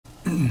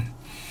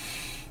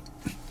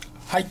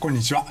はい、こん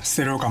にちは。ス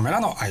テレオカメラ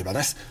の相葉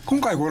です。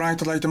今回ご覧い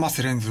ただいてま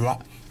すレンズ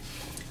は、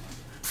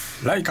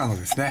ライカの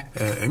ですね、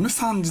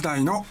M3 時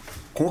代の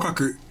広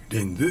角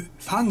レンズ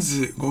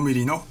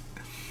 35mm の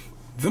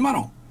ズマ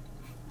ロン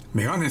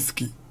メガネ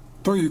付き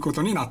というこ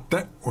とになっ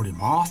ており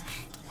ます。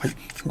はい、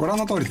ご覧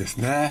の通りです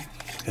ね、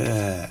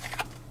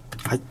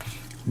はい、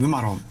ズ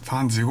マロン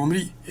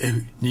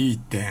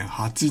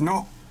 35mmF2.8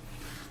 の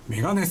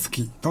メガネ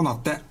付きとな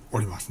ってお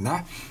ります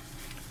ね。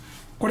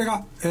これ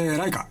が、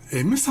ライカ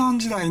M3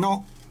 時代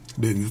の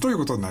レンズという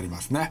ことになりま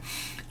すね。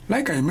ラ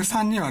イカ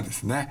M3 にはで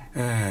すね、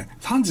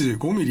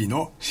35mm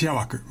の視野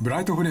枠、ブ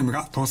ライトフレーム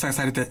が搭載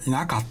されてい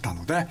なかった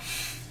ので、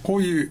こ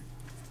ういう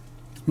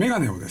メガ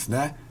ネをです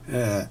ね、フ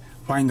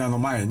ァインダーの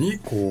前に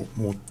こ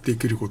う持って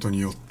くることに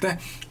よって、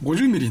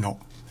50mm の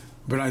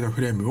ブライト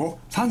フレームを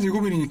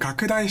 35mm に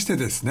拡大して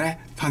です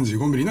ね、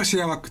35mm の視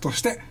野枠と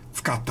して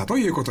使ったと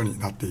いうことに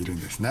なっているん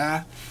ですね。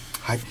は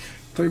い。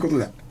ということ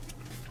で、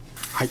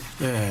はい、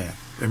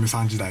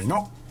M3 時代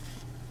の、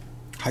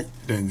はい、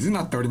レンズに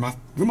なっております。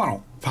ズマロ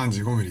ン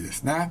 35mm で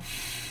すね。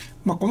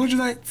まあ、この時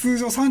代、通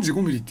常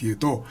 35mm っていう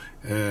と、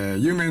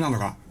有名なの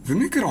が、ズ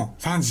ミクロン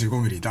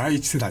 35mm 第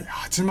一世代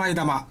8枚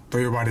玉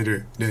と呼ばれ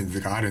るレンズ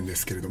があるんで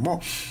すけれど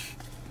も、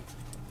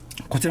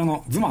こちら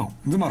のズマロ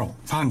ン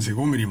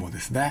 35mm もで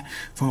すね、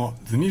その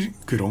ズミ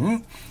クロ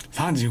ン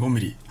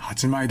 35mm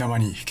 8枚玉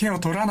に引けを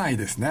取らない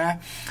です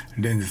ね、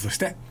レンズとし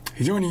て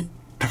非常に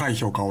高い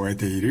評価を得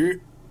てい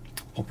る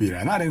ポピュ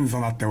ラーなレンズと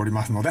なっており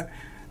ますので、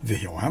ぜ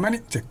ひお早め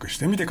にチェックし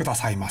てみてくだ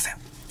さいませ。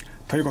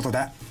ということで、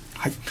はい、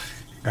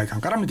外観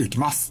から見ていき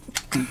ます。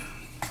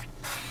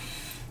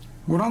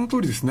ご覧の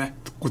通りですね、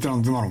こちら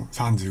のズマロン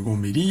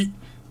 35mm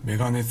メ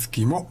ガネ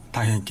付きも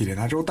大変綺麗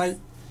な状態。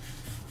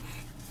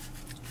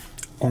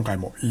今回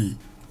もいい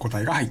個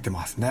体が入って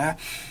ますね。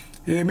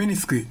目に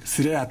つく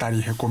すれ当た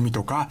りへこみ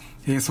とか、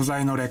素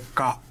材の劣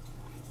化、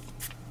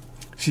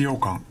使用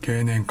感、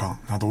経年感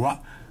などは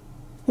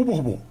ほぼ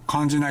ほぼ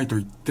感じないと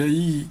言って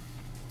いい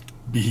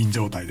備品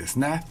状態です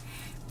ね。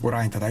ご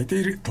覧いただいて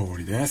いる通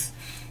りです。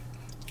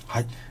は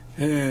い。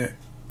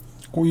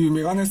こういう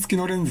メガネ付き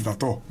のレンズだ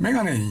と、メ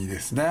ガネにで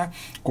すね、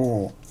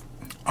こう、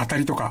当た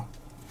りとか、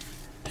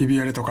ひび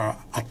割れとか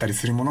あったり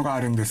するものが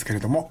あるんですけれ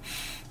ども、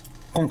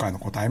今回の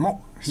個体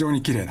も非常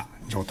に綺麗な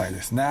状態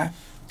ですね。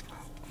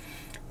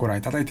ご覧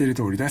いただいている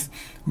通りです。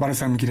バル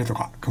サム切れと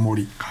か、曇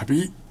り、カ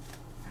ビ、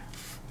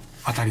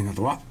当たりな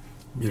どは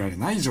見られ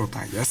ない状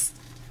態です。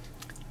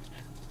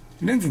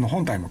レンズの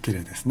本体も綺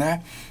麗です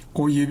ね。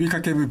こういう指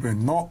掛け部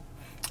分の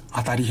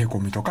当たりへこ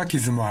みとか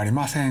傷もあり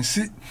ません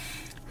し、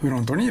フロ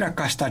ントに落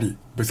下したり、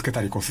ぶつけ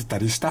たりこすった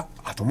りした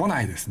跡も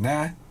ないです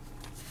ね。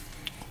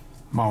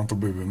マウント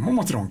部分も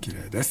もちろん綺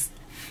麗です。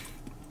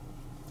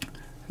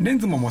レン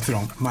ズももちろ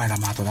ん前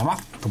玉後玉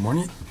とも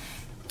に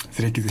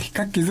擦れ傷、引っ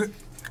かき傷、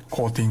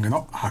コーティング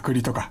の剥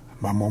離とか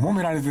摩耗も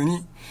見られず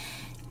に、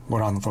ご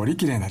覧の通り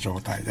綺麗な状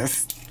態で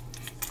す。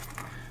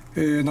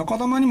中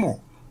玉に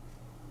も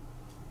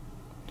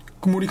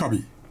曇りカ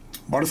ビ、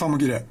バルサム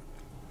切れ、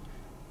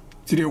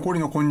ちりほこ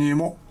りの混入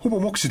もほぼ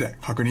目視で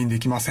確認で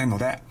きませんの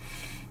で、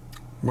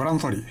ご覧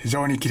の通り非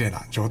常に綺麗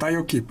な状態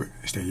をキープ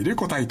している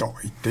個体と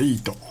言ってい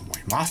いと思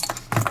います。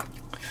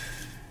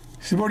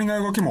絞り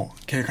の動きも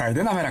軽快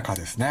で滑らか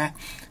ですね。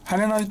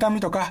羽の痛み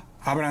とか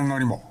油の乗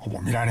りもほぼ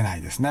見られな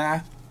いです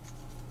ね。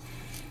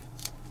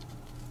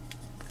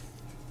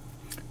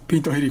ピ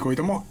ンとヘリコイ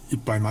ドもいっ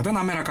ぱいまで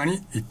滑らか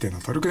に一定の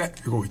トルクで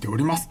動いてお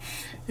ります。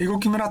動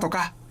きムラと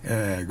か、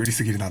グリ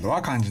スギルなど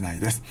は感じない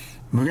です。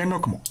無限ロ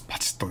ックもパ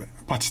チ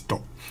ッ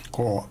と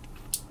こう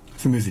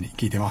スムーズに効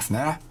いてます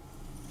ね。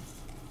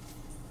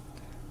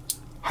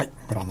はい、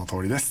ご覧の通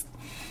りです。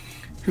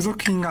付属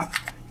品が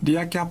リ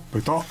アキャッ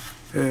プと、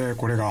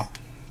これが、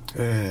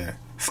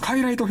スカ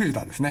イライトフィルタ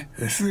ーですね。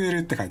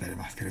SL って書いてあり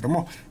ますけれど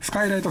も、ス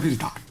カイライトフィル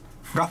タ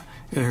ーが、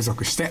付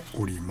属して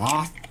おり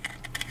ます。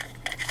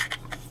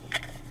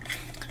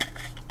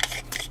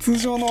通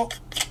常の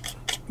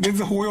レン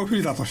ズ保養フィ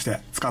ルターとし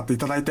て使ってい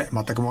ただいて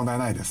全く問題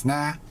ないです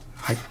ね。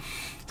はい。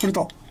それ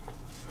と、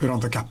フロン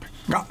トキャップ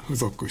が付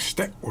属し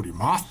ており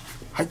ます。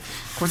はい。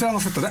こちらの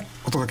セットで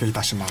お届けい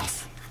たしま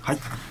す。はい。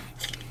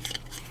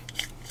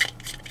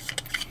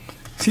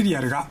シリ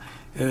アルが、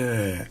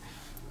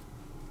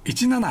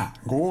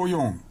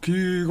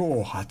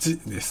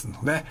1754958です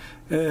ので、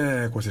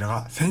こちら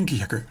が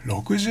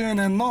1960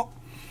年の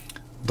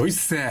ドイツ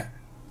製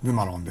ズ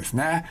マロンです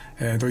ね。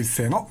ドイツ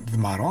製のズ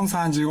マロン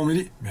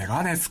 35mm メ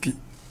ガネ付き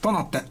と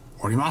なって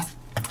おります。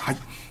はい。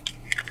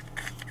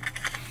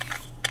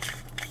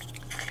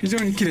非常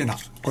に綺麗な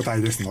個体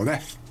ですの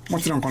で、も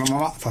ちろんこのま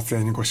ま撮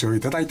影にご使用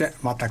いただいて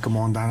全く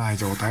問題ない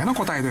状態の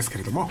個体ですけ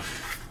れども、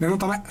念の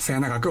ため末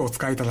永くお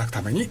使いいただく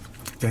ために、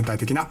全体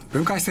的な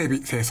分解整備、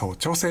清掃、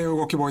調整を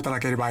ご希望いただ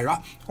ける場合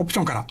は、オプシ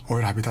ョンから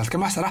お選びいただけ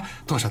ましたら、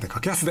当社で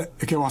格安で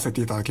請け負わせ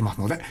ていただきます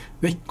ので、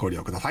ぜひご利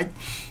用ください。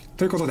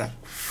ということで、はい、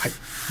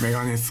メ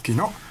ガネ付き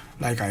の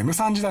ライカ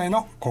M3 時代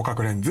の広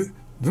角レンズ、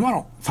ズマロ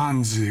ン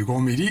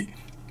 35mm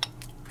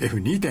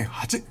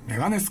F2.8 メ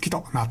ガネ付き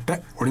となっ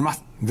ておりま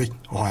す。ぜひ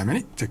お早め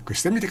にチェック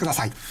してみてくだ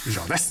さい。以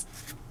上です。